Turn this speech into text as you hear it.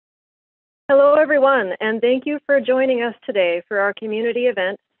Hello, everyone, and thank you for joining us today for our community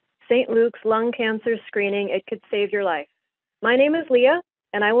event, St. Luke's Lung Cancer Screening, It Could Save Your Life. My name is Leah,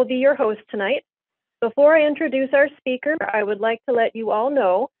 and I will be your host tonight. Before I introduce our speaker, I would like to let you all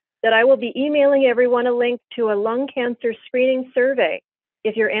know that I will be emailing everyone a link to a lung cancer screening survey.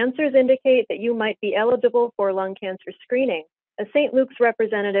 If your answers indicate that you might be eligible for lung cancer screening, a St. Luke's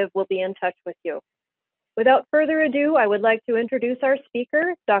representative will be in touch with you. Without further ado, I would like to introduce our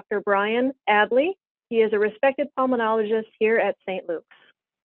speaker, Dr. Brian Aebly. He is a respected pulmonologist here at St. Luke's.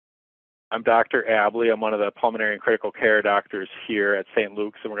 I'm Dr. Aebly. I'm one of the pulmonary and critical care doctors here at St.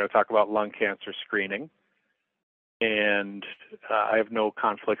 Luke's, and we're going to talk about lung cancer screening. And I have no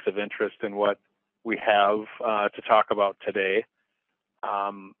conflicts of interest in what we have to talk about today.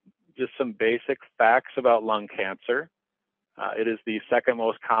 Just some basic facts about lung cancer. It is the second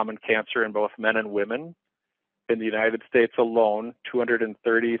most common cancer in both men and women. In the United States alone,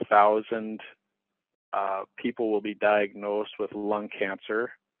 230,000 people will be diagnosed with lung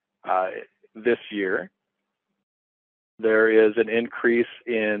cancer this year. There is an increase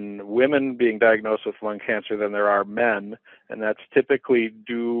in women being diagnosed with lung cancer than there are men, and that's typically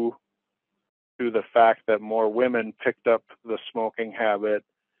due to the fact that more women picked up the smoking habit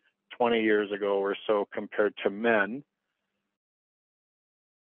 20 years ago or so compared to men.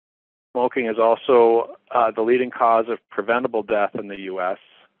 Smoking is also the leading cause of preventable death in the U.S.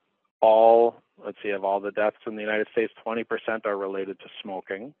 Of all the deaths in the United States, 20% are related to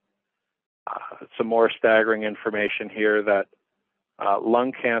smoking. Some more staggering information here that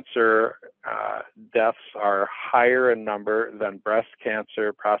lung cancer deaths are higher in number than breast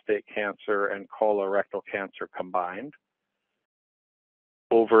cancer, prostate cancer, and colorectal cancer combined.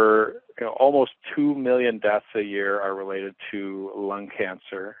 Over almost 2 million deaths a year are related to lung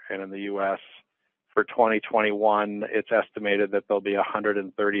cancer, and in the U.S. for 2021, it's estimated that there'll be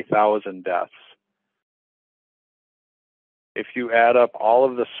 130,000 deaths. If you add up all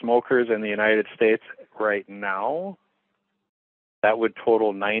of the smokers in the United States right now, that would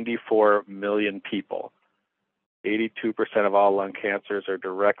total 94 million people. 82% of all lung cancers are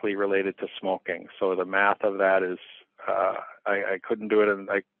directly related to smoking. So the math of that is, I couldn't do it, and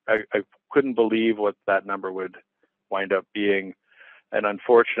I couldn't believe what that number would wind up being. And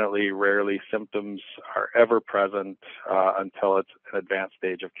unfortunately, rarely symptoms are ever present until it's an advanced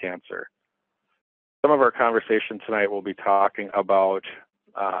stage of cancer. Some of our conversation tonight will be talking about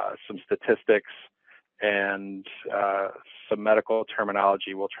some statistics and some medical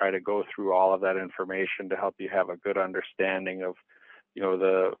terminology. We'll try to go through all of that information to help you have a good understanding of,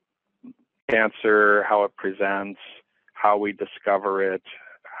 the cancer, how it presents, how we discover it,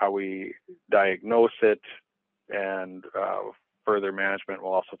 how we diagnose it, and further management.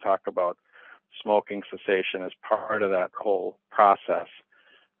 We'll also talk about smoking cessation as part of that whole process.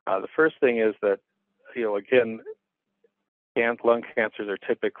 The first thing is that, again, lung cancers are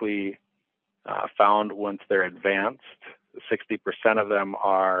typically found once they're advanced. 60% of them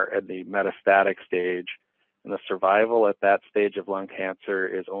are at the metastatic stage, and the survival at that stage of lung cancer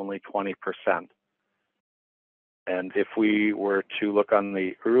is only 20%. And if we were to look on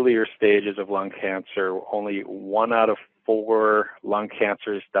the earlier stages of lung cancer, only 1 out of 4 lung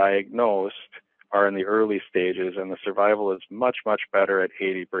cancers diagnosed are in the early stages, and the survival is much, much better at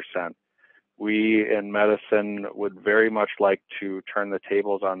 80%. We in medicine would very much like to turn the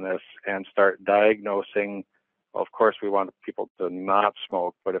tables on this and start diagnosing. Well, of course, we want people to not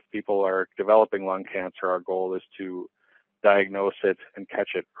smoke, but if people are developing lung cancer, our goal is to diagnose it and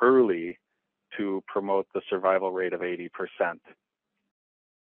catch it early to promote the survival rate of 80%.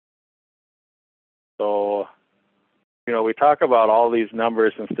 So, we talk about all these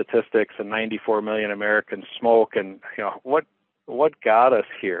numbers and statistics, and 94 million Americans smoke, and what got us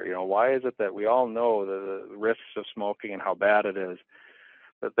here? Why is it that we all know the risks of smoking and how bad it is?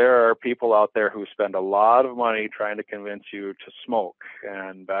 But there are people out there who spend a lot of money trying to convince you to smoke.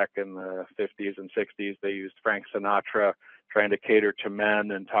 And back in the 50s and 60s, they used Frank Sinatra trying to cater to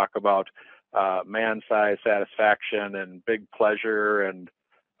men and talk about man-size satisfaction and big pleasure, and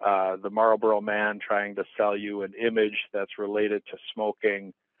the Marlboro Man trying to sell you an image that's related to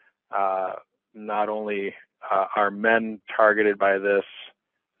smoking. Not only are men targeted by this,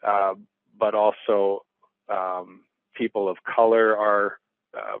 but also people of color are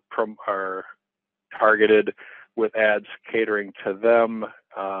targeted with ads catering to them,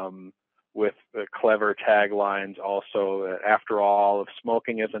 with the clever taglines also. After all, if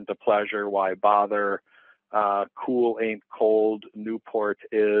smoking isn't a pleasure, why bother? Cool ain't cold, Newport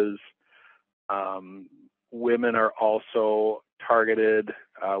is. Women are also targeted.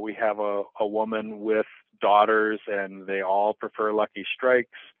 We have a woman with daughters, and they all prefer Lucky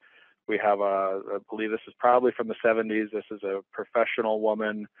Strikes. We have I believe this is probably from the 70s. This is a professional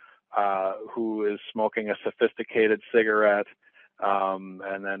woman who is smoking a sophisticated cigarette.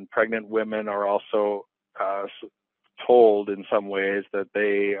 And then pregnant women are also told in some ways that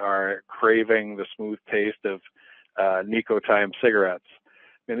they are craving the smooth taste of nicotine cigarettes.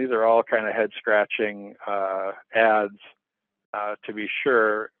 And these are all kind of head scratching ads to be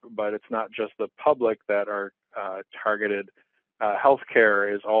sure, but it's not just the public that are targeted.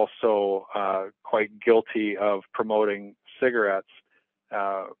 Healthcare is also quite guilty of promoting cigarettes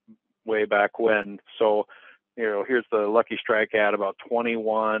way back when. So, here's the Lucky Strike ad about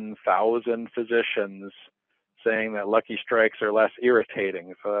 21,000 physicians saying that Lucky Strikes are less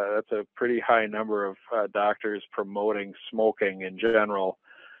irritating. So that's a pretty high number of doctors promoting smoking in general.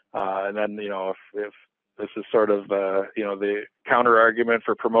 And then, if this is sort of, the counter argument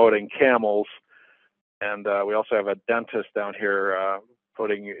for promoting Camels. And we also have a dentist down here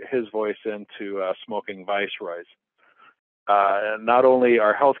putting his voice into smoking Viceroys. And not only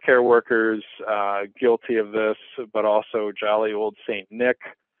are healthcare workers guilty of this, but also jolly old Saint Nick.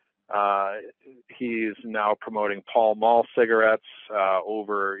 He's now promoting Pall Mall cigarettes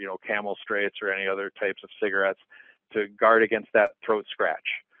over, Camel Straights or any other types of cigarettes to guard against that throat scratch.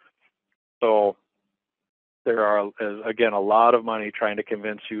 So there are, again, a lot of money trying to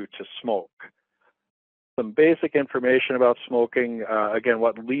convince you to smoke. Some basic information about smoking. Again,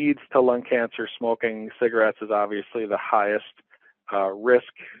 what leads to lung cancer, smoking cigarettes is obviously the highest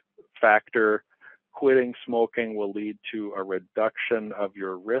risk factor. Quitting smoking will lead to a reduction of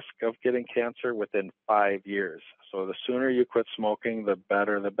your risk of getting cancer within 5 years. So the sooner you quit smoking, the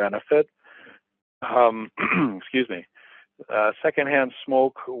better the benefit. Excuse me. Secondhand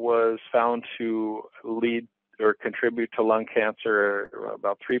smoke was found to lead or contribute to lung cancer.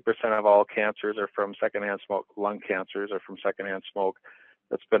 About 3% of all cancers are from secondhand smoke. Lung cancers are from secondhand smoke.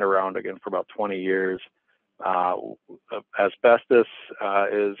 That's been around again for about 20 years. Asbestos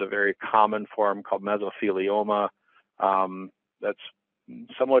is a very common form called mesothelioma. That's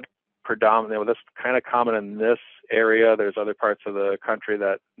somewhat predominant. That's kind of common in this area. There's other parts of the country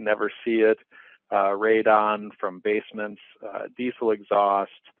that never see it. Radon from basements, diesel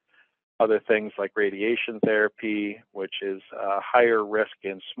exhaust, other things like radiation therapy, which is higher risk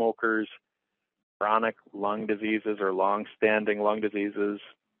in smokers, chronic lung diseases or long-standing lung diseases,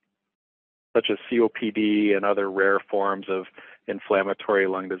 such as COPD and other rare forms of inflammatory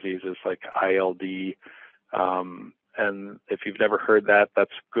lung diseases like ILD. And if you've never heard that,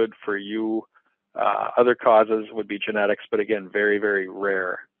 that's good for you. Other causes would be genetics, but again, very, very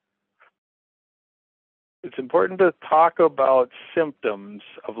rare. It's important to talk about symptoms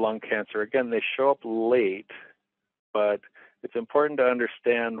of lung cancer. Again, they show up late, but it's important to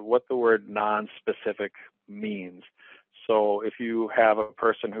understand what the word non-specific means. So if you have a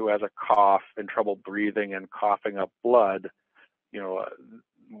person who has a cough and trouble breathing and coughing up blood,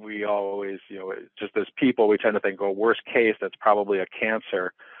 we always, just as people, we tend to think, oh, worst case, that's probably a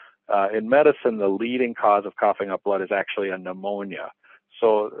cancer. In medicine, the leading cause of coughing up blood is actually a pneumonia.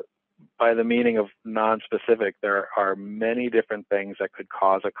 So by the meaning of non-specific, there are many different things that could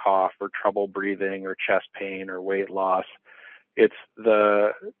cause a cough or trouble breathing or chest pain or weight loss. It's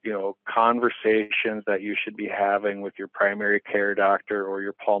the, conversations that you should be having with your primary care doctor or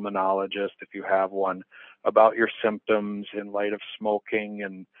your pulmonologist, if you have one, about your symptoms in light of smoking.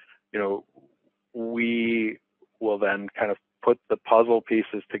 And, we will then kind of put the puzzle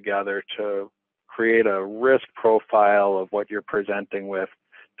pieces together to create a risk profile of what you're presenting with,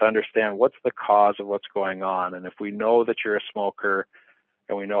 to understand what's the cause of what's going on. And if we know that you're a smoker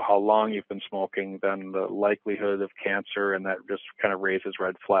and we know how long you've been smoking, then the likelihood of cancer, and that just kind of raises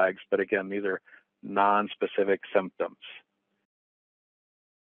red flags. But again, these are non-specific symptoms.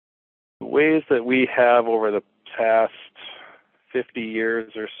 The ways that we have over the past 50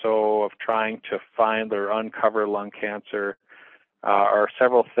 years or so of trying to find or uncover lung cancer are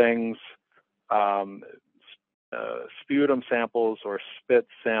several things. Sputum samples or spit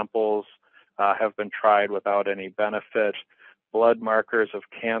samples have been tried without any benefit. Blood markers of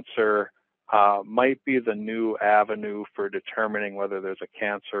cancer might be the new avenue for determining whether there's a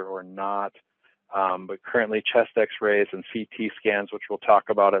cancer or not. But currently chest x-rays and CT scans, which we'll talk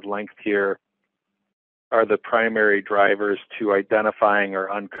about at length here, are the primary drivers to identifying or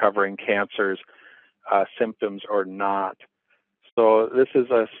uncovering cancers, symptoms or not. So this is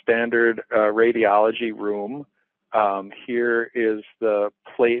a standard radiology room. Here is the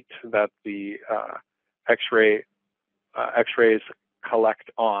plate that the X-rays collect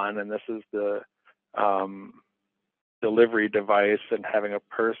on, and this is the delivery device, and having a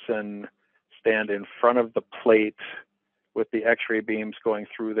person stand in front of the plate with the x-ray beams going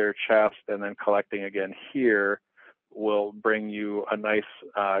through their chest and then collecting again here will bring you a nice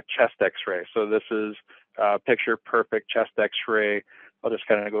chest x-ray. So this is picture perfect chest x-ray. I'll just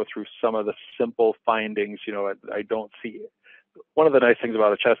kind of go through some of the simple findings. You know, I don't see, one of the nice things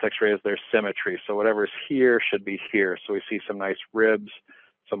about a chest x-ray is there's symmetry. So whatever's here should be here. So we see some nice ribs,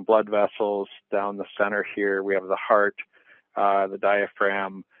 some blood vessels down the center here. We have the heart, the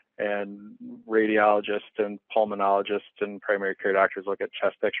diaphragm, and radiologists and pulmonologists and primary care doctors look at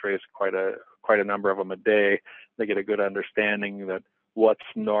chest x-rays, quite a number of them a day. They get a good understanding that what's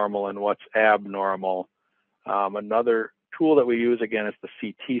normal and what's abnormal. Another tool that we use, again, is the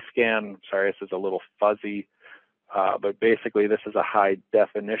CT scan. Sorry, this is a little fuzzy, but basically this is a high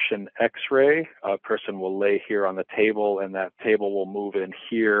definition x-ray. A person will lay here on the table and that table will move in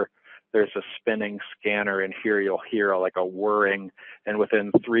here. There's a spinning scanner in here. You'll hear like a whirring, and within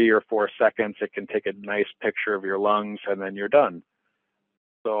 3 or 4 seconds, it can take a nice picture of your lungs, and then you're done.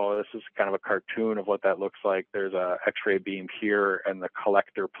 So this is kind of a cartoon of what that looks like. There's a x-ray beam here and the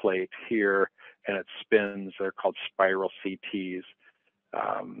collector plate here, and it spins. They're called spiral CTs.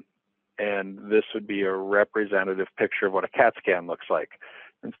 And this would be a representative picture of what a CAT scan looks like.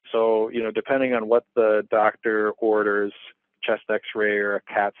 And so, you know, depending on what the doctor orders, chest x-ray or a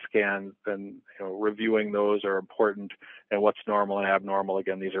CAT scan, then, you know, reviewing those are important, and what's normal and abnormal.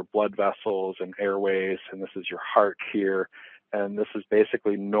 Again, these are blood vessels and airways, and this is your heart here. And this is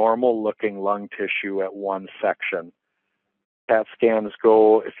basically normal looking lung tissue at one section. CAT scans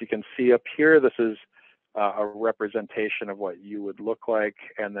go, if you can see up here, this is a representation of what you would look like.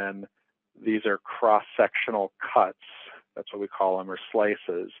 And then these are cross-sectional cuts, that's what we call them, or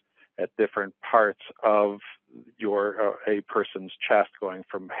slices at different parts of your a person's chest, going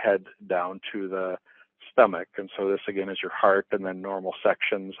from head down to the stomach. And so this again is your heart, and then normal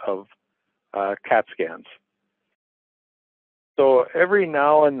sections of CAT scans. So every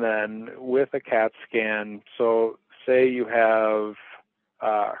now and then with a CAT scan, so say you have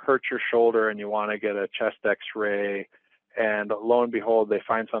hurt your shoulder and you want to get a chest x-ray, and lo and behold, they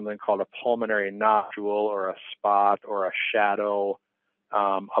find something called a pulmonary nodule or a spot or a shadow,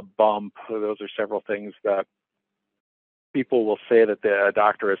 a bump. Those are several things that people will say that the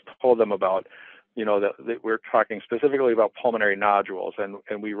doctor has told them about. You know, that we're talking specifically about pulmonary nodules, and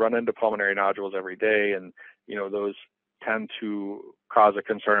we run into pulmonary nodules every day, and, you know, those tend to cause a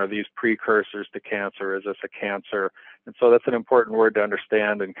concern. Are these precursors to cancer? Is this a cancer? And so that's an important word to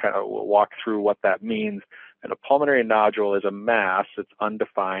understand, and kind of walk through what that means. And a pulmonary nodule is a mass. It's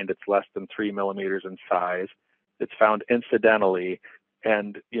undefined. It's less than 3 millimeters in size. It's found incidentally,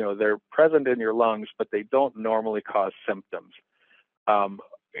 and, you know, they're present in your lungs, but they don't normally cause symptoms.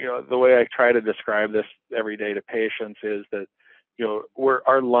 You know, the way I try to describe this every day to patients is that, you know,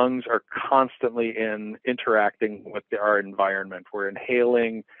 our lungs are constantly interacting with our environment. We're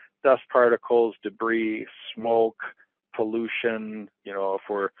inhaling dust particles, debris, smoke, pollution, you know, if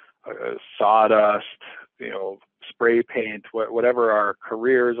we're sawdust, you know, spray paint, whatever our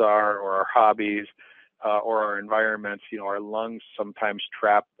careers are or our hobbies or our environments, you know, our lungs sometimes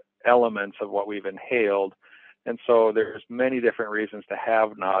trap elements of what we've inhaled. And so there's many different reasons to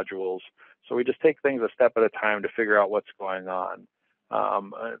have nodules. So we just take things a step at a time to figure out what's going on.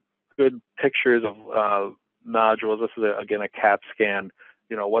 Good pictures of nodules. This is, again, a CAT scan.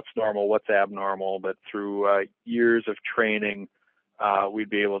 You know, what's normal, what's abnormal, but through years of training, we'd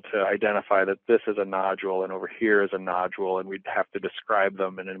be able to identify that this is a nodule and over here is a nodule, and we'd have to describe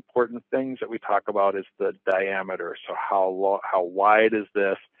them. And important things that we talk about is the diameter. So how wide is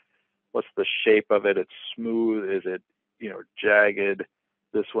this? What's the shape of it? It's smooth. Is it, you know, jagged?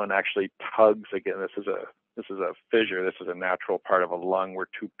 This one actually tugs. Again, this is a fissure. This is a natural part of a lung where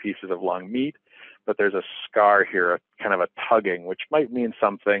two pieces of lung meet, but there's a scar here, a kind of a tugging, which might mean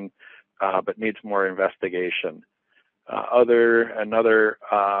something, but needs more investigation. Another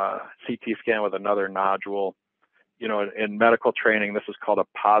CT scan with another nodule. You know, in medical training, this is called a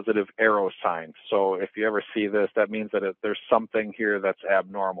positive arrow sign. So if you ever see this, that means that there's something here that's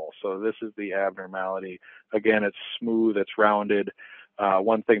abnormal. So this is the abnormality. Again, it's smooth, it's rounded.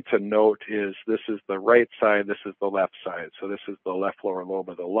 One thing to note is this is the right side, this is the left side. So this is the left lower lobe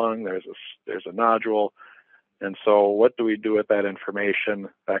of the lung. There's a nodule. And so what do we do with that information?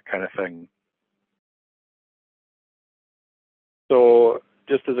 That kind of thing. So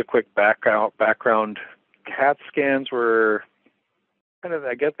just as a quick background, CAT scans were kind of,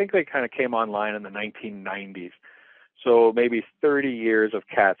 I think they kind of came online in the 1990s. So maybe 30 years of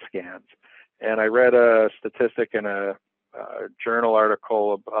CAT scans. And I read a statistic in a journal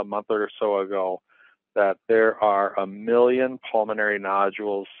article a month or so ago that there are 1 million pulmonary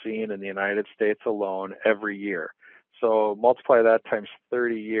nodules seen in the United States alone every year. So multiply that times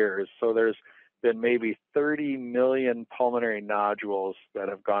 30 years. So there's been maybe 30 million pulmonary nodules that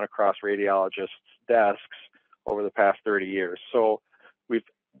have gone across radiologists' desks over the past 30 years. So we've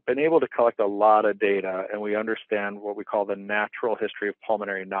been able to collect a lot of data, and we understand what we call the natural history of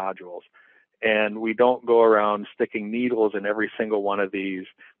pulmonary nodules. And we don't go around sticking needles in every single one of these.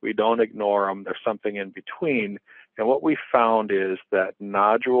 We don't ignore them. There's something in between. And what we found is that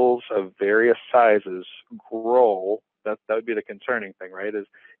nodules of various sizes grow. That would be the concerning thing, right? Is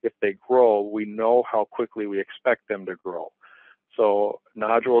if they grow, we know how quickly we expect them to grow. So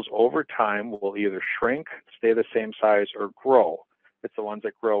nodules over time will either shrink, stay the same size, or grow. It's the ones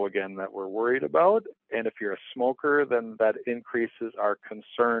that grow, again, that we're worried about. And if you're a smoker, then that increases our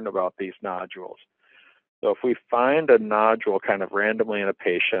concern about these nodules. So if we find a nodule kind of randomly in a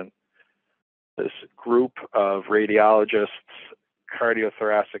patient, this group of radiologists,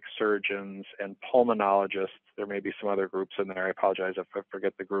 cardiothoracic surgeons, and pulmonologists, there may be some other groups in there, I apologize if I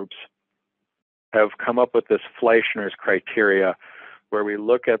forget the groups, have come up with this Fleischner's criteria where we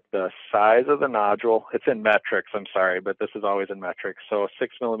look at the size of the nodule. It's in metrics, I'm sorry, but this is always in metrics. So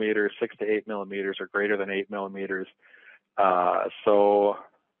 6 millimeters, 6 to 8 millimeters, or greater than 8 millimeters. So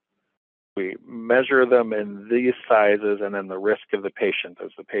we measure them in these sizes, and then the risk of the patient.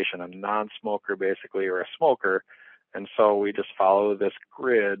 Is the patient a non-smoker, basically, or a smoker? And so we just follow this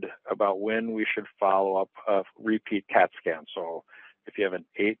grid about when we should follow up a repeat CAT scan. So if you have an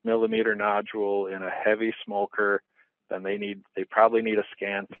 8 millimeter nodule in a heavy smoker, then they probably need a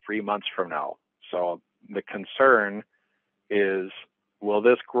scan 3 months from now. So the concern is, will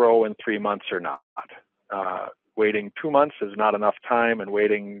this grow in 3 months or not? Waiting 2 months is not enough time, and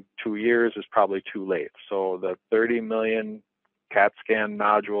waiting 2 years is probably too late. So the 30 million CAT scan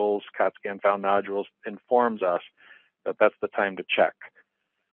found nodules informs us that that's the time to check.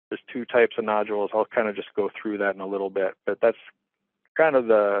 There's 2 types of nodules. I'll kind of just go through that in a little bit, but that's kind of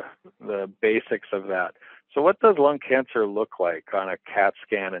the basics of that. So what does lung cancer look like on a CAT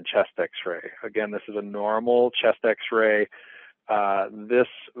scan and chest x-ray? Again, this is a normal chest x-ray. This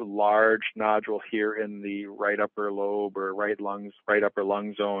large nodule here in the right upper lobe or right upper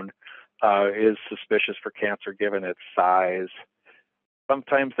lung zone is suspicious for cancer given its size.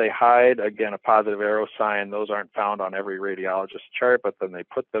 Sometimes they hide, again, a positive arrow sign. Those aren't found on every radiologist chart, but then they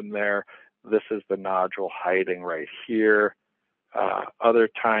put them there. This is the nodule hiding right here. Other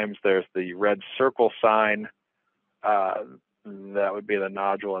times there's the red circle sign. That would be the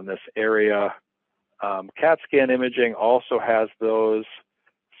nodule in this area. CAT scan imaging also has those.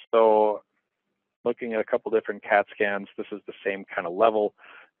 So looking at a couple different CAT scans, this is the same kind of level.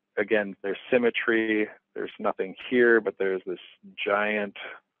 Again, there's symmetry. There's nothing here, but there's this giant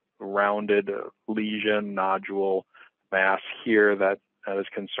rounded lesion, nodule, mass here that is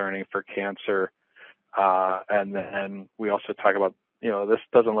concerning for cancer. And then we also talk about, this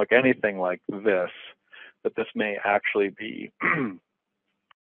doesn't look anything like this, but this may actually be,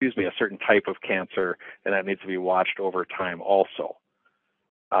 a certain type of cancer, and that needs to be watched over time also.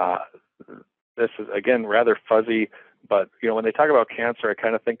 This is, again, rather fuzzy, but, when they talk about cancer, I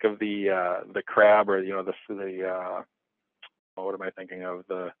kind of think of the crab, or, what am I thinking of?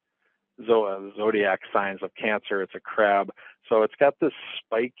 The zodiac signs of cancer. It's a crab. So it's got this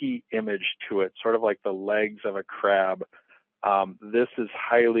spiky image to it, sort of like the legs of a crab. This is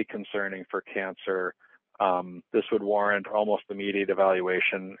highly concerning for cancer. This would warrant almost immediate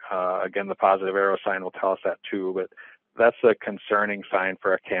evaluation. Again, the positive arrow sign will tell us that too, but that's a concerning sign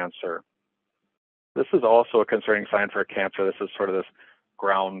for a cancer. This is also a concerning sign for a cancer. This is sort of this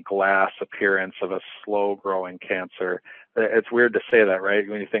ground glass appearance of a slow growing cancer. It's weird to say that, right?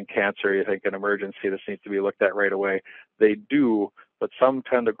 When you think cancer, you think an emergency, this needs to be looked at right away. They do, but some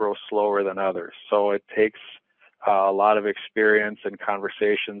tend to grow slower than others. So it takes a lot of experience and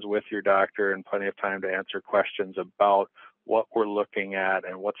conversations with your doctor and plenty of time to answer questions about what we're looking at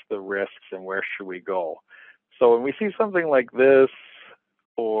and what's the risks and where should we go. So when we see something like this,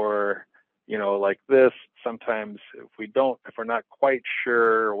 or like this, sometimes if we're not quite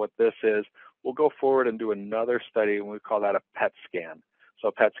sure what this is, we'll go forward and do another study, and we call that a PET scan. So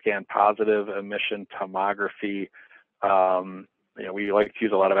a PET scan, positive emission tomography. We like to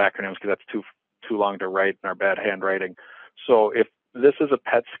use a lot of acronyms because that's too long to write in our bad handwriting. So if this is a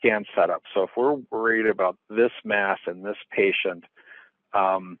PET scan setup, so if we're worried about this mass in this patient,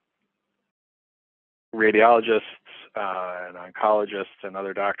 radiologists and oncologists and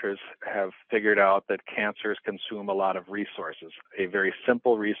other doctors have figured out that cancers consume a lot of resources. A very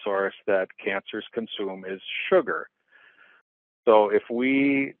simple resource that cancers consume is sugar. So if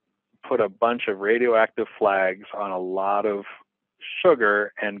we put a bunch of radioactive flags on a lot of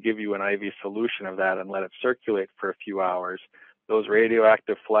sugar and give you an IV solution of that and let it circulate for a few hours, those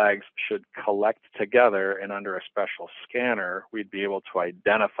radioactive flags should collect together, and under a special scanner, we'd be able to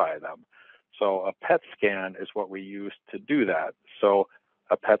identify them. So a PET scan is what we use to do that. So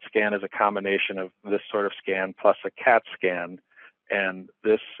a PET scan is a combination of this sort of scan plus a CAT scan, and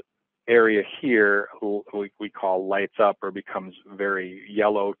this area here we call lights up or becomes very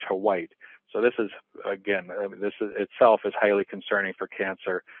yellow to white. So this is, again, this is itself is highly concerning for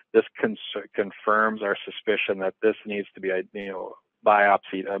cancer. This confirms our suspicion that this needs to be,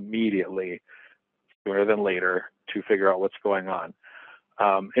 biopsied immediately, sooner than later, to figure out what's going on.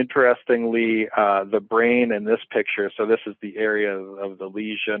 Interestingly, the brain in this picture, so this is the area of the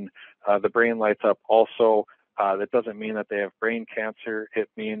lesion, the brain lights up also. That doesn't mean that they have brain cancer. It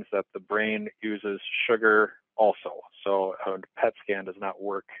means that the brain uses sugar also. So a PET scan does not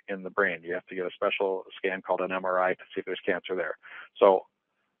work in the brain. You have to get a special scan called an MRI to see if there's cancer there. So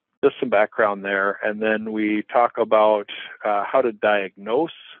just some background there. And then we talk about how to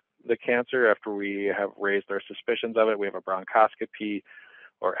diagnose the cancer after we have raised our suspicions of it. We have a bronchoscopy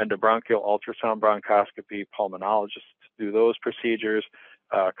or endobronchial ultrasound bronchoscopy. Pulmonologists do those procedures.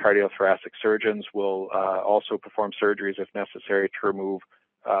 Cardiothoracic surgeons will also perform surgeries if necessary to remove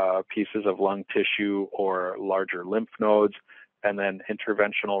pieces of lung tissue or larger lymph nodes. And then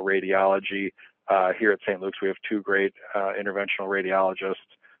interventional radiology. Here at St. Luke's, we have two great interventional radiologists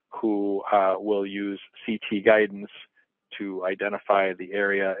who will use CT guidance to identify the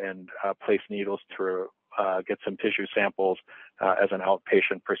area and place needles to get some tissue samples as an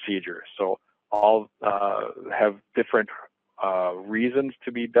outpatient procedure. So all have different reasons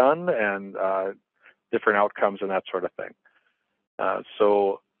to be done and different outcomes and that sort of thing.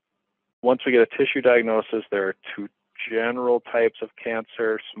 So once we get a tissue diagnosis, there are two general types of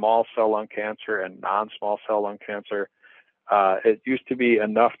cancer: small cell lung cancer and non-small cell lung cancer. It used to be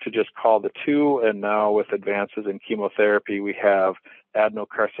enough to just call the two, and now with advances in chemotherapy, we have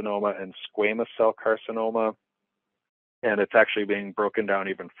adenocarcinoma and squamous cell carcinoma, and it's actually being broken down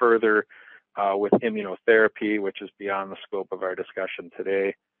even further with immunotherapy, which is beyond the scope of our discussion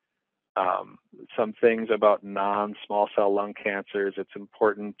today. Some things about non-small cell lung cancers: it's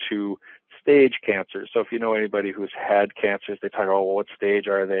important to stage cancers. So if you know anybody who's had cancers, they talk about, well, what stage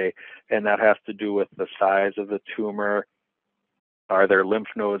are they? And that has to do with the size of the tumor. Are there lymph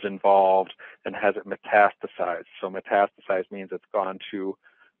nodes involved, and has it metastasized? So metastasized means it's gone to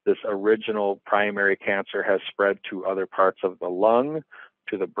this original primary cancer, has spread to other parts of the lung,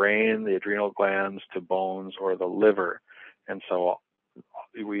 to the brain, the adrenal glands, to bones, or the liver. And so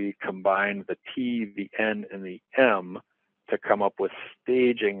we combine the T, the N, and the M to come up with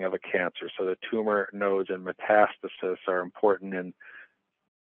staging of a cancer. So the tumor nodes and metastasis are important in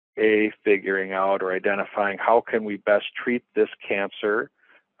A, figuring out or identifying how can we best treat this cancer,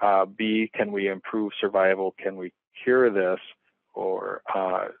 B, can we improve survival, can we cure this, or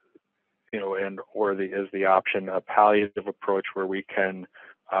is the option a palliative approach where we can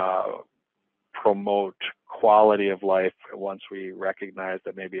promote quality of life once we recognize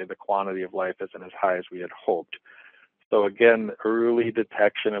that maybe the quantity of life isn't as high as we had hoped. So again, early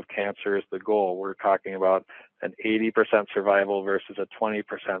detection of cancer is the goal. We're talking about an 80% survival versus a 20%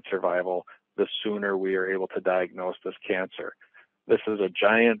 survival the sooner we are able to diagnose this cancer. This is a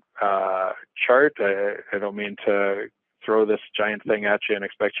giant chart. I don't mean to throw this giant thing at you and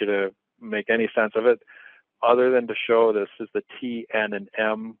expect you to make any sense of it, other than to show this is the T, N, and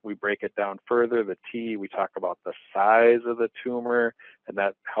M. We break it down further. The T, we talk about the size of the tumor, and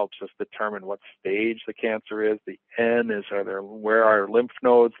that helps us determine what stage the cancer is. The N is where are lymph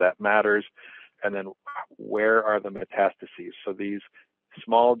nodes? That matters. And then where are the metastases? So these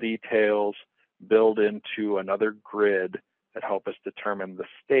small details build into another grid that help us determine the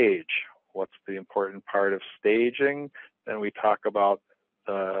stage. What's the important part of staging? Then we talk about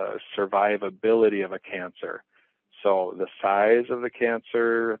the survivability of a cancer. So the size of the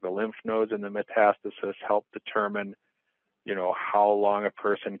cancer, the lymph nodes, and the metastasis help determine, how long a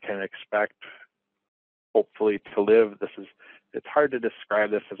person can expect, hopefully, to live. It's hard to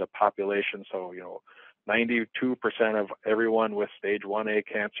describe this as a population. So, 92% of everyone with stage 1A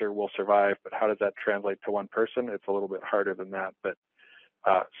cancer will survive, but how does that translate to one person? It's a little bit harder than that, but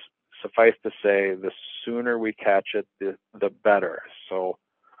suffice to say, the sooner we catch it, the better. So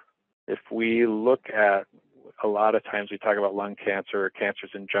if we look at, a lot of times we talk about lung cancer or cancers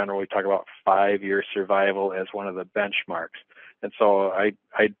in general, we talk about 5-year survival as one of the benchmarks. And so I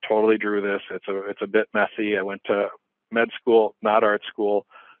totally drew this. It's a bit messy. I went to med school, not art school,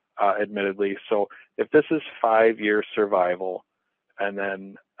 admittedly. So if this is 5-year survival, And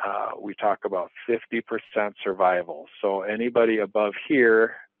then we talk about 50% survival. So anybody above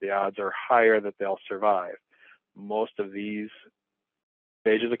here, the odds are higher that they'll survive. Most of these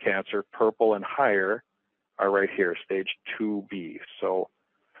stages of cancer, purple and higher, are right here, stage 2B. So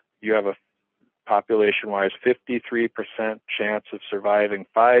you have a population-wise 53% chance of surviving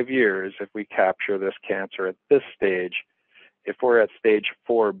 5 years if we capture this cancer at this stage. If we're at stage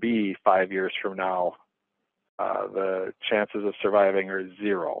 4B 5 years from now, the chances of surviving are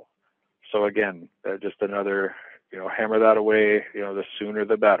 0. So again, just another, hammer that away, the sooner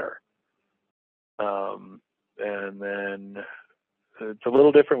the better. And then it's a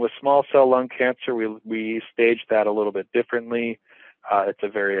little different with small cell lung cancer. We staged that a little bit differently. It's a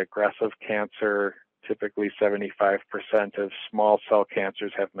very aggressive cancer. Typically 75% of small cell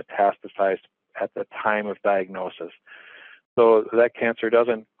cancers have metastasized at the time of diagnosis. So that cancer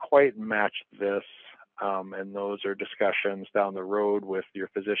doesn't quite match this, and those are discussions down the road with your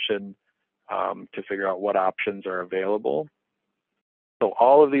physician to figure out what options are available. So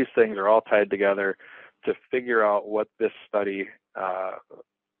all of these things are all tied together to figure out what this study,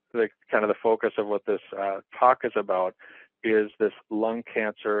 the focus of what this talk is about, is this lung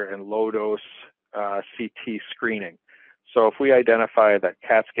cancer and low dose CT screening. So if we identify that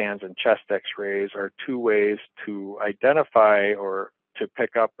CAT scans and chest x-rays are two ways to identify or to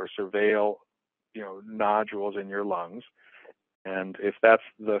pick up or surveil, nodules in your lungs, and if that's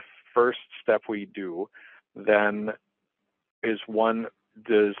the first step we do, then is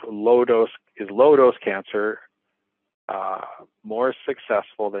low dose cancer more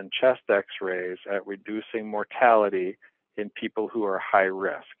successful than chest x-rays at reducing mortality in people who are high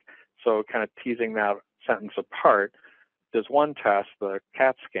risk? So kind of teasing that sentence apart, does one test, the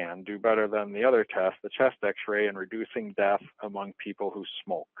CAT scan, do better than the other test, the chest x-ray, in reducing death among people who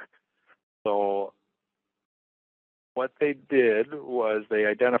smoke? So what they did was they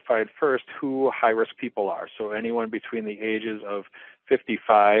identified first who high-risk people are. So anyone between the ages of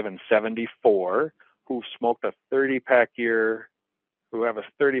 55 and 74 who smoked a 30-pack year, who have a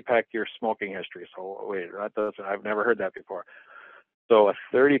 30-pack year smoking history. So wait, I've never heard that before. So a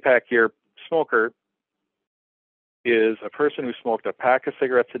 30-pack year smoker is a person who smoked a pack of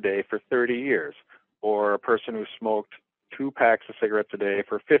cigarettes a day for 30 years, or a person who smoked 2 packs of cigarettes a day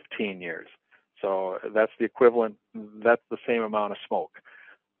for 15 years. So that's the equivalent, that's the same amount of smoke.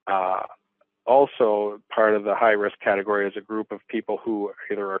 Also, part of the high risk category is a group of people who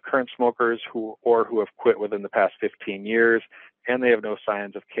either are current smokers or who have quit within the past 15 years, and they have no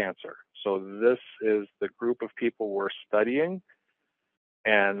signs of cancer. So this is the group of people we're studying,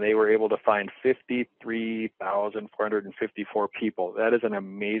 and they were able to find 53,454 people. That is an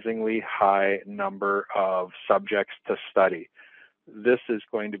amazingly high number of subjects to study. This is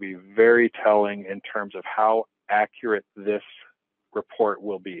going to be very telling in terms of how accurate this report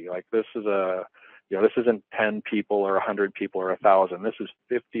will be. Like, this is this isn't 10 people or 100 people or 1,000. This is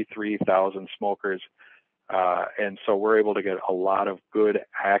 53,000 smokers. And so we're able to get a lot of good,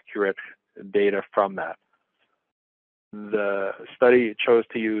 accurate data from that. The study chose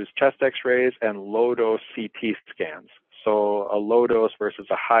to use chest x-rays and low-dose CT scans. So a low dose versus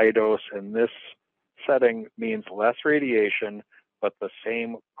a high dose in this setting means less radiation, but the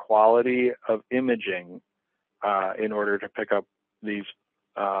same quality of imaging in order to pick up these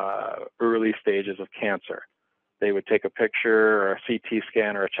early stages of cancer. They would take a picture or a CT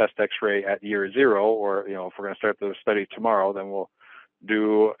scan or a chest x-ray at year 0, or if we're going to start the study tomorrow, then we'll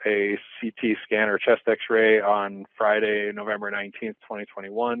do a CT scan or chest x-ray on Friday, November 19th,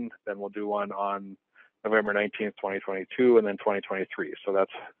 2021. Then we'll do one on November 19th, 2022, and then 2023. So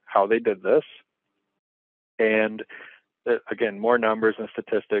that's how they did this. And again, more numbers and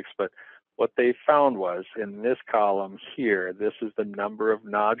statistics, but what they found was in this column here, this is the number of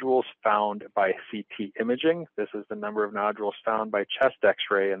nodules found by CT imaging. This is the number of nodules found by chest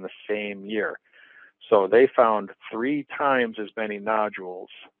x-ray in the same year. So they found 3 times as many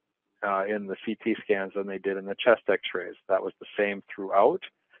nodules in the CT scans than they did in the chest x-rays. That was the same throughout.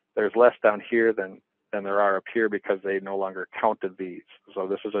 There's less down here than there are up here because they no longer counted these. So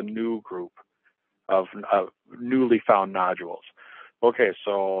this is a new group of newly found nodules. Okay,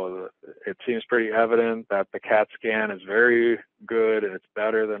 so it seems pretty evident that the CAT scan is very good and it's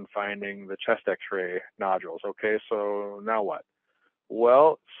better than finding the chest x-ray nodules. Okay, so now what?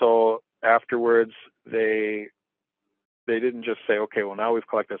 Well, so afterwards they didn't just say, okay, well, now we've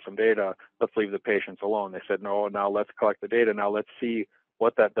collected some data, let's leave the patients alone. They said, no, now let's collect the data. Now let's see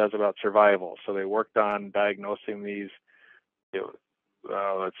what that does about survival. So they worked on diagnosing these,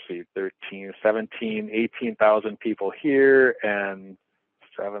 let's see, 13, 17, 18,000 people here and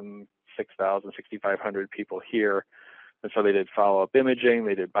 6,000, 6,500 people here. And so they did follow-up imaging,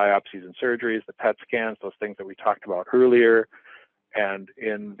 they did biopsies and surgeries, the PET scans, those things that we talked about earlier. And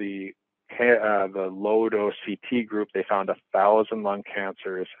in the low-dose CT group, they found 1,000 lung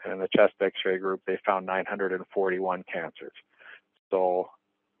cancers, and in the chest X-ray group, they found 941 cancers. So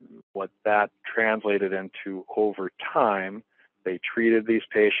what that translated into over time, they treated these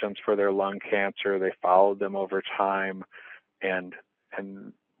patients for their lung cancer, they followed them over time, and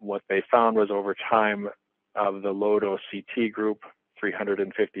what they found was over time of the low-dose CT group,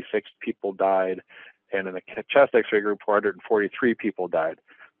 356 people died, and in the chest X-ray group, 443 people died.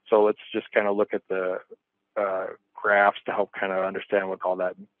 So let's just kind of look at the graphs to help kind of understand what all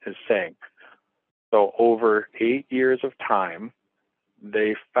that is saying. So over 8 years of time,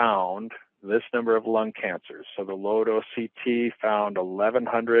 they found this number of lung cancers. So the low-dose CT found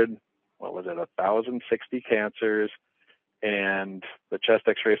 1,060 cancers, and the chest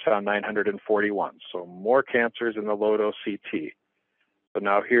X-ray found 941. So more cancers in the low-dose CT. But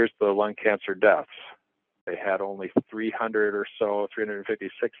now here's the lung cancer deaths. They had only 300 or so,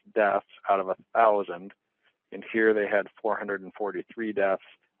 356 deaths out of 1,000. And here they had 443 deaths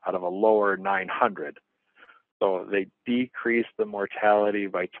out of a lower 900. So they decreased the mortality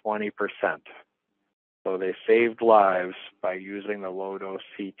by 20%. So they saved lives by using the low-dose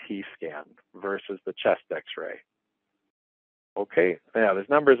CT scan versus the chest X-ray. Okay, yeah, there's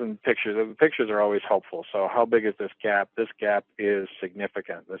numbers and pictures. The pictures are always helpful. So how big is this gap? This gap is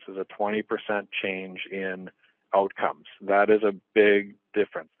significant. This is a 20% change in outcomes. That is a big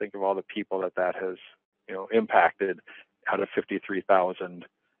difference. Think of all the people that has, impacted out of 53,000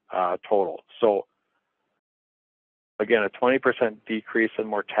 total. So again, a 20% decrease in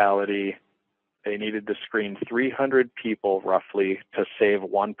mortality. They needed to screen 300 people roughly to save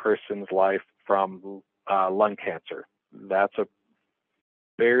one person's life from lung cancer. That's a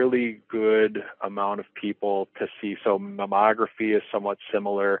fairly good amount of people to see. So mammography is somewhat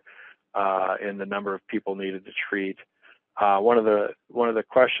similar in the number of people needed to treat. One of the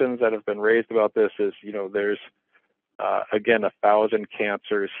questions that have been raised about this is, there's again 1,000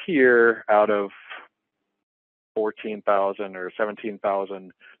 cancers here out of 14,000 or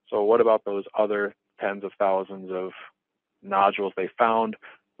 17,000. So what about those other tens of thousands of nodules they found?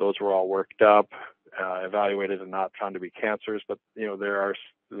 Those were all worked up, evaluated and not found to be cancers, but there are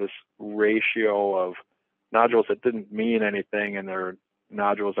this ratio of nodules that didn't mean anything, and there are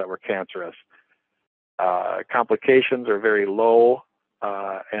nodules that were cancerous. Complications are very low,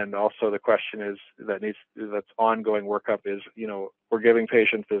 and also the question is that's ongoing workup is, we're giving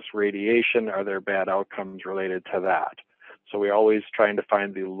patients this radiation. Are there bad outcomes related to that? So we're always trying to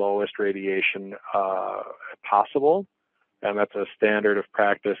find the lowest radiation possible. And that's a standard of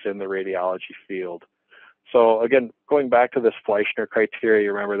practice in the radiology field. So again, going back to this Fleischner criteria,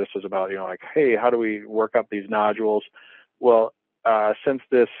 you remember this was about, hey, how do we work up these nodules? Well, since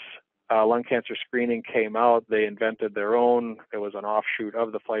this lung cancer screening came out, they invented their own. It was an offshoot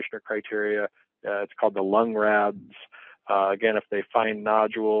of the Fleischner criteria. It's called the lung RADS. Again, if they find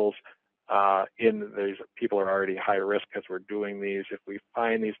nodules these people are already high risk because we're doing these. If we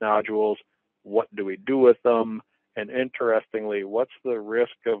find these nodules, what do we do with them? And interestingly, what's the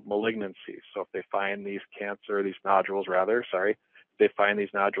risk of malignancy? So if they find these nodules, they find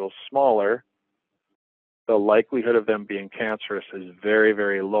these nodules smaller, the likelihood of them being cancerous is very,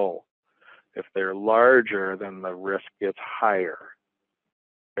 very low. If they're larger, then the risk gets higher.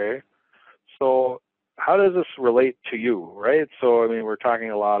 Okay? So how does this relate to you, right? So, we're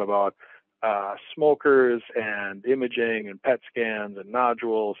talking a lot about smokers and imaging and PET scans and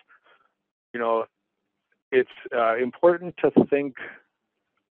nodules. It's important to think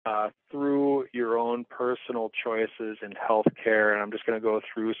through your own personal choices in healthcare, and I'm just going to go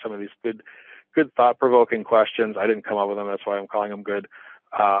through some of these good thought-provoking questions. I didn't come up with them, that's why I'm calling them good,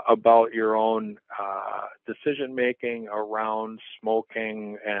 about your own decision-making around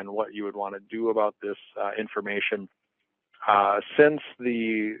smoking and what you would want to do about this information. Since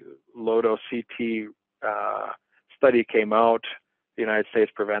the low-dose CT study came out, the United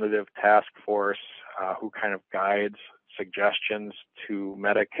States Preventative Task Force, who kind of guides suggestions to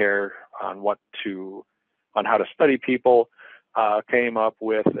Medicare on how to study people, came up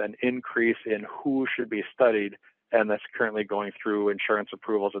with an increase in who should be studied, and that's currently going through insurance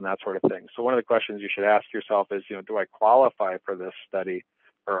approvals and that sort of thing. So one of the questions you should ask yourself is, do I qualify for this study,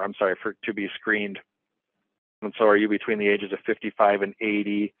 to be screened? And so are you between the ages of 55 and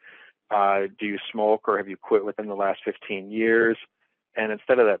 80? Do you smoke, or have you quit within the last 15 years? And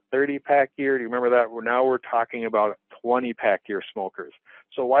instead of that 30-pack year, do you remember that? We're talking about 20-pack year smokers.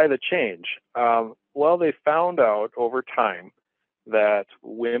 So why the change? Well, they found out over time that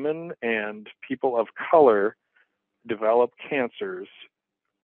women and people of color develop cancers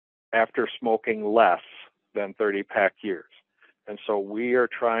after smoking less than 30-pack years. And so we are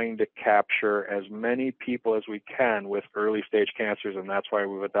trying to capture as many people as we can with early stage cancers, and that's why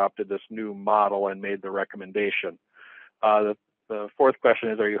we've adopted this new model and made the recommendation. The fourth question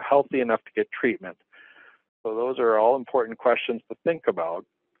is, are you healthy enough to get treatment? So those are all important questions to think about.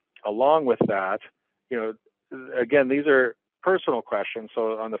 Along with that, again, these are personal questions.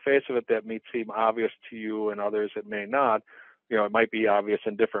 So on the face of it, that may seem obvious to you, and others it may not. It might be obvious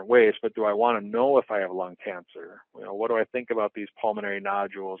in different ways, but do I want to know if I have lung cancer? What do I think about these pulmonary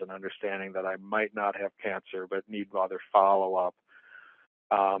nodules and understanding that I might not have cancer but need other follow-up?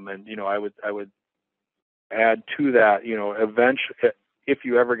 And I would add to that, eventually, if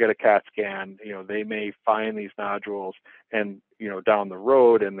you ever get a CAT scan, they may find these nodules and, down the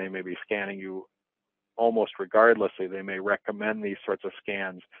road, and they may be scanning you almost regardlessly. They may recommend these sorts of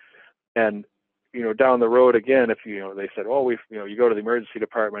scans. And, down the road again, if they said, oh, you go to the emergency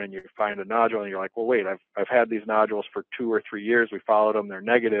department and you find a nodule and you're like, well, wait, I've had these nodules for 2 or 3 years. We followed them. They're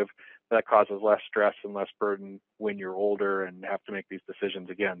negative. That causes less stress and less burden when you're older and have to make these decisions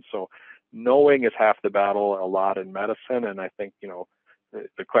again. So knowing is half the battle a lot in medicine. And I think,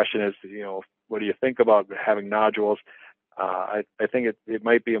 the question is, what do you think about having nodules? I think it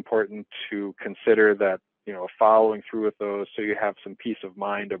might be important to consider that, following through with those so you have some peace of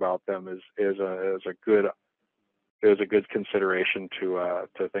mind about them is a good consideration to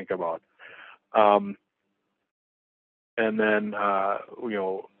think about. And then,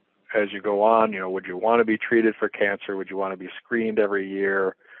 as you go on, would you want to be treated for cancer? Would you want to be screened every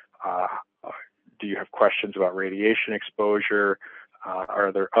year? Do you have questions about radiation exposure?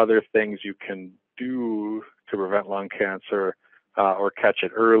 Are there other things you can do to prevent lung cancer or catch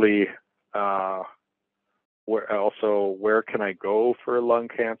it early? Where can I go for lung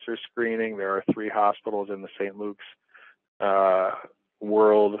cancer screening? There are 3 hospitals in the St. Luke's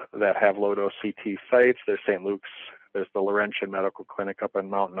world that have low-dose CT sites. There's St. Luke's, there's the Laurentian Medical Clinic up in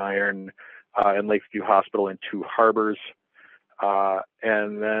Mountain Iron, and Lakeview Hospital in Two Harbors.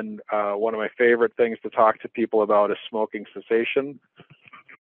 And then one of my favorite things to talk to people about is smoking cessation.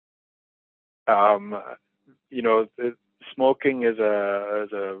 Smoking is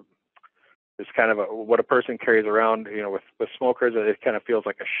kind of what a person carries around. With smokers, it kind of feels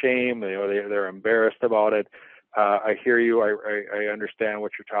like a shame. They're embarrassed about it. I hear you. I understand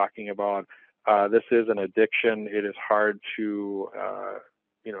what you're talking about. This is an addiction. It is hard to,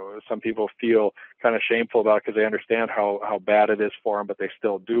 some people feel kind of shameful about it because they understand how bad it is for them, but they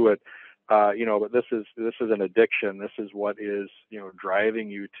still do it. But this is an addiction. This is what is, driving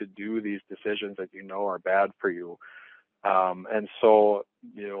you to do these decisions that are bad for you. And so,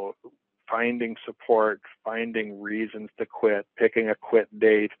 finding support, finding reasons to quit, picking a quit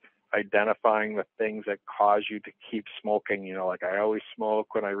date, identifying the things that cause you to keep smoking. Like I always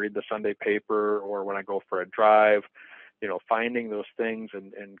smoke when I read the Sunday paper or when I go for a drive, finding those things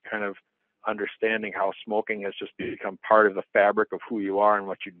and kind of understanding how smoking has just become part of the fabric of who you are and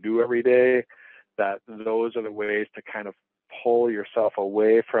what you do every day, that those are the ways to kind of pull yourself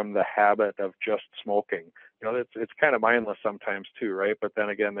away from the habit of just smoking. It's kind of mindless sometimes too, right? But then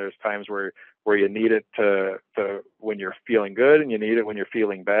again, there's times where you need it to when you're feeling good, and you need it when you're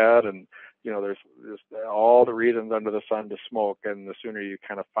feeling bad, and there's all the reasons under the sun to smoke. And the sooner you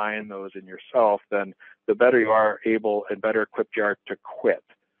kind of find those in yourself, then the better you are able and better equipped you are to quit.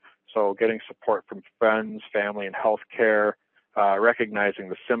 So getting support from friends, family, and healthcare, recognizing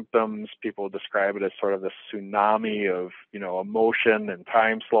the symptoms. People describe it as sort of this tsunami of, emotion and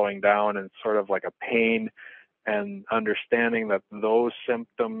time slowing down, and sort of like a pain, and understanding that those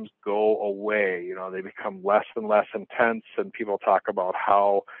symptoms go away. They become less and less intense, and people talk about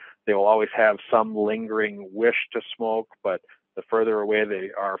how they will always have some lingering wish to smoke, but the further away they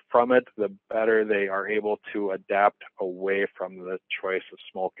are from it, the better they are able to adapt away from the choice of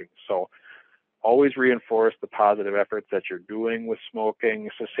smoking. So always reinforce the positive efforts that you're doing with smoking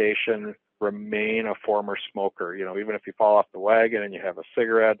cessation. Remain a former smoker. Even if you fall off the wagon and you have a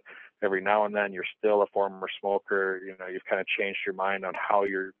cigarette, every now and then you're still a former smoker. You've kind of changed your mind on how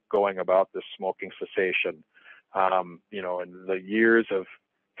you're going about this smoking cessation. And the years of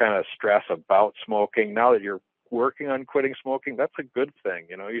kind of stress about smoking, now that you're working on quitting smoking, that's a good thing.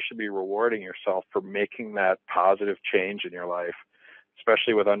 You should be rewarding yourself for making that positive change in your life,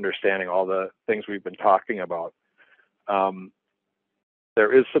 especially with understanding all the things we've been talking about.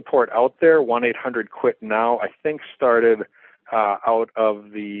 There is support out there. 1-800-QUIT-NOW, I think, started out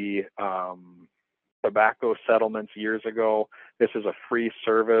of the tobacco settlements years ago. This is a free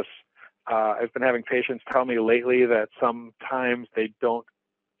service. I've been having patients tell me lately that sometimes they don't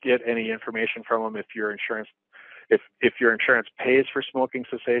get any information from them if your insurance If your insurance pays for smoking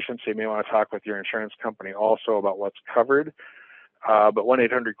cessation, so you may want to talk with your insurance company also about what's covered. But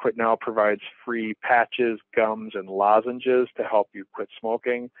 1-800-QUIT-NOW provides free patches, gums, and lozenges to help you quit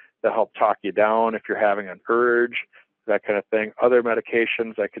smoking, to help talk you down if you're having an urge, that kind of thing. Other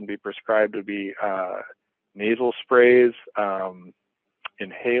medications that can be prescribed would be nasal sprays,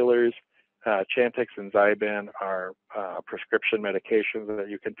 inhalers. Chantix and Zyban are prescription medications that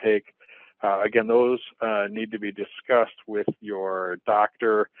you can take. Again, those need to be discussed with your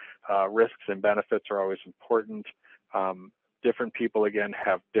doctor. Risks and benefits are always important. Different people, again,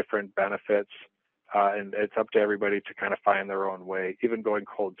 have different benefits, and it's up to everybody to kind of find their own way. Even going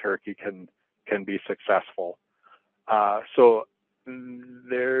cold turkey can be successful. So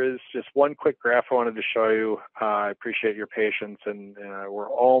there's just one quick graph I wanted to show you. I appreciate your patience, and we're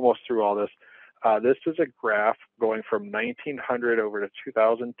almost through all this. This is a graph going from 1900 over to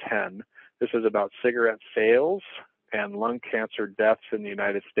 2010. This is about cigarette sales and lung cancer deaths in the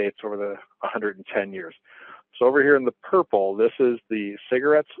United States over the 110 years. So over here in the purple, this is the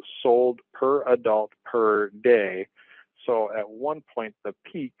cigarettes sold per adult per day. So at one point, the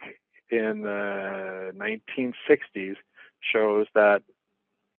peak in the 1960s shows that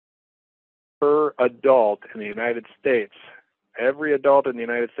per adult in the United States, every adult in the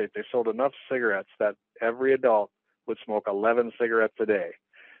United States, they sold enough cigarettes that every adult would smoke 11 cigarettes a day.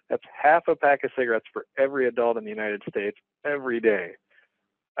 That's half a pack of cigarettes for every adult in the United States every day.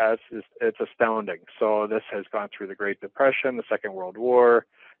 It's astounding. So this has gone through the Great Depression, the Second World War,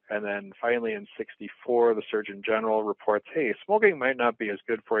 and then finally in '64, the Surgeon General reports, hey, smoking might not be as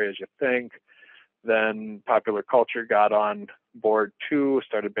good for you as you think. Then popular culture got on board too,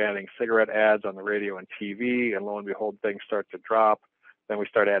 started banning cigarette ads on the radio and TV, and lo and behold, things start to drop. Then we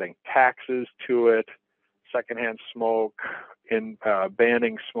start adding taxes to it, secondhand smoke,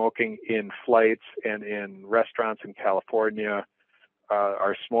 banning smoking in flights and in restaurants in California.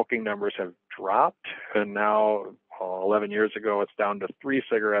 Our smoking numbers have dropped, and now 11 years ago, it's down to 3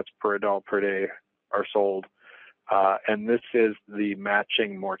 cigarettes per adult per day are sold. And this is the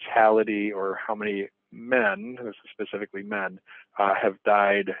matching mortality, or how many men, this is specifically men, have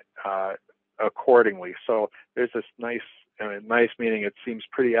died accordingly. So there's this nice meaning, it seems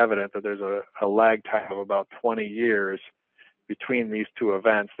pretty evident that there's a lag time of about 20 years between these two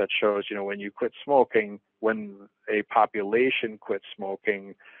events that shows, when you quit smoking, when a population quits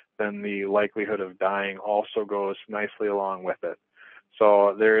smoking, then the likelihood of dying also goes nicely along with it.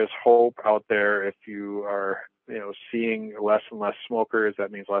 So there is hope out there. If you are, seeing less and less smokers,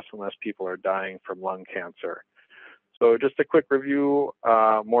 that means less and less people are dying from lung cancer. So just a quick review,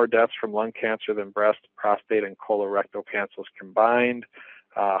 more deaths from lung cancer than breast, prostate, and colorectal cancers combined.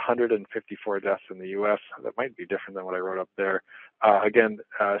 154 deaths in the U.S. That might be different than what I wrote up there. Again,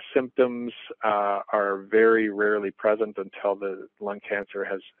 symptoms are very rarely present until the lung cancer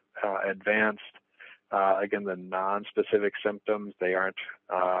has advanced. Again, the non-specific symptoms, they aren't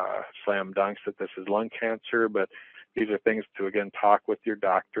slam dunks that this is lung cancer, but these are things to, again, talk with your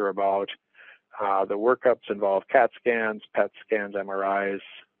doctor about. The workups involve CAT scans, PET scans, MRIs,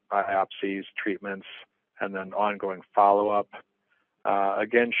 biopsies, treatments, and then ongoing follow-up.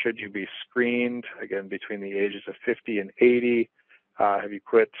 Again, should you be screened, again, between the ages of 50 and 80? Have you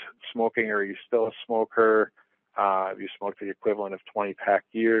quit smoking, or are you still a smoker? Have you smoked the equivalent of 20 pack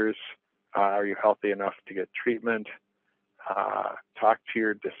years? Are you healthy enough to get treatment? Talk to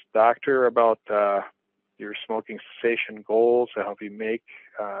your doctor about your smoking cessation goals to help you make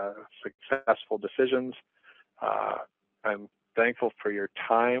successful decisions. I'm thankful for your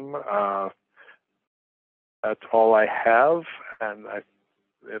time. That's all I have, and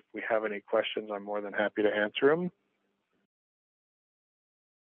if we have any questions, I'm more than happy to answer them.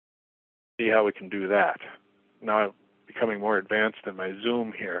 See how we can do that. Now I'm becoming more advanced in my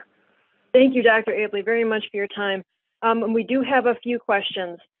Zoom here. Thank you, Dr. Aebly, very much for your time. And we do have a few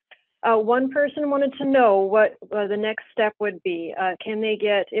questions. One person wanted to know what the next step would be. Can they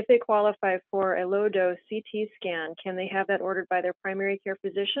get, if they qualify for a low-dose CT scan, can they have that ordered by their primary care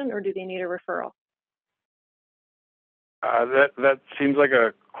physician, or do they need a referral? That seems like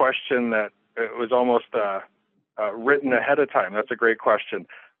a question that it was almost written ahead of time. That's a great question.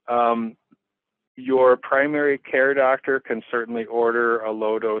 Your primary care doctor can certainly order a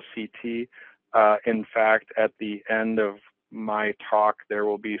low-dose CT. In fact, at the end of my talk, there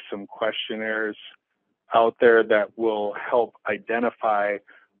will be some questionnaires out there that will help identify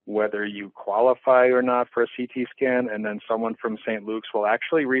whether you qualify or not for a CT scan, and then someone from St. Luke's will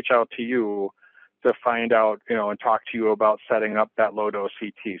actually reach out to you to find out, and talk to you about setting up that low-dose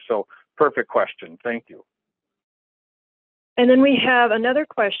CT. So perfect question. Thank you. And then we have another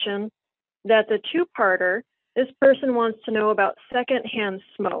question that's a two-parter. This person wants to know about secondhand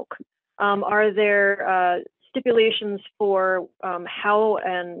smoke. Are there stipulations for how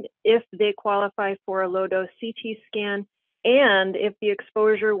and if they qualify for a low-dose CT scan, and if the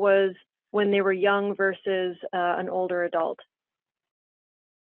exposure was when they were young versus an older adult?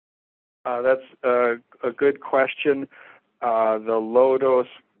 That's a good question. The low-dose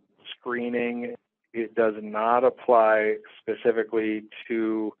screening, it does not apply specifically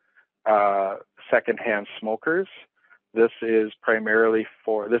to secondhand smokers. This is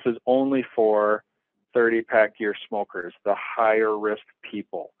only for 30-pack year smokers, the higher risk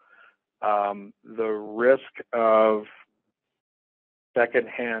people. The risk of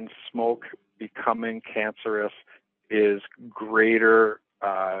secondhand smoke becoming cancerous is greater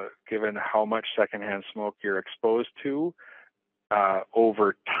given how much secondhand smoke you're exposed to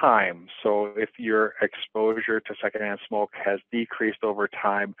over time. So if your exposure to secondhand smoke has decreased over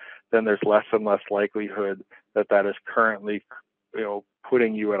time, then there's less and less likelihood that that is currently,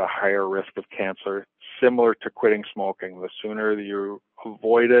 putting you at a higher risk of cancer, similar to quitting smoking. The sooner you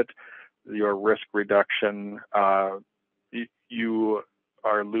avoid it, your risk reduction, you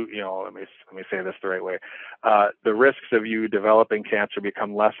are, let me say this the right way. The risks of you developing cancer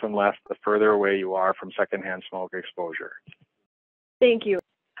become less and less the further away you are from secondhand smoke exposure. Thank you.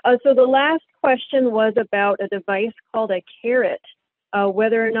 So the last question was about a device called a carrot,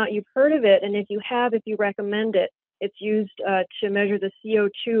 whether or not you've heard of it, and if you have, if you recommend it. It's used to measure the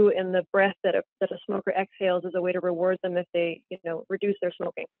CO2 in the breath that a smoker exhales as a way to reward them if they, reduce their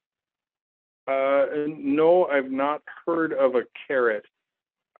smoking. No, I've not heard of a carrot.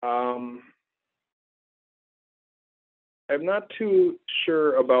 I'm not too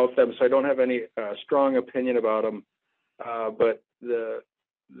sure about them, so I don't have any strong opinion about them. But the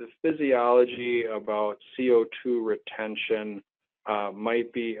physiology about CO2 retention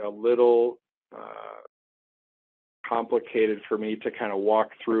might be a little complicated for me to kind of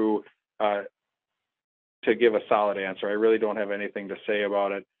walk through to give a solid answer. I really don't have anything to say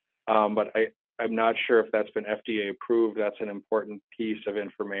about it, but I'm not sure if that's been FDA approved. That's an important piece of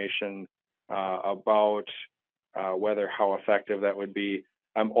information about how effective that would be.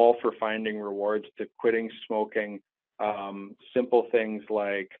 I'm all for finding rewards to quitting smoking. Simple things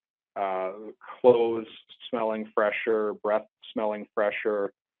like clothes smelling fresher, breath smelling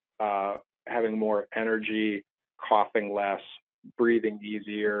fresher, having more energy, coughing less, breathing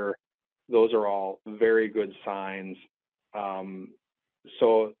easier. Those are all very good signs.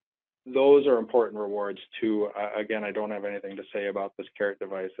 So those are important rewards too. Again, I don't have anything to say about this carrot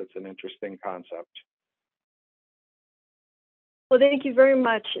device. It's an interesting concept. Well, thank you very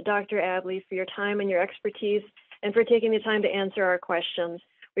much, Dr. Aebly, for your time and your expertise and for taking the time to answer our questions.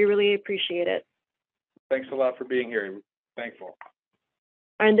 We really appreciate it. Thanks a lot for being here. Thankful.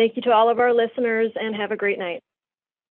 And thank you to all of our listeners, and have a great night.